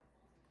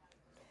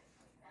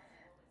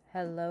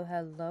Hello,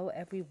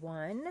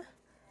 everyone.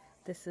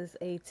 This is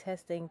a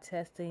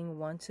testing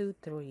 1 2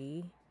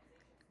 3.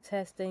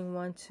 Testing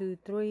 1 2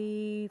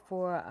 3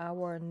 for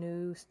our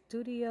new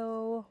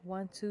studio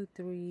 1 2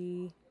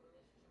 3.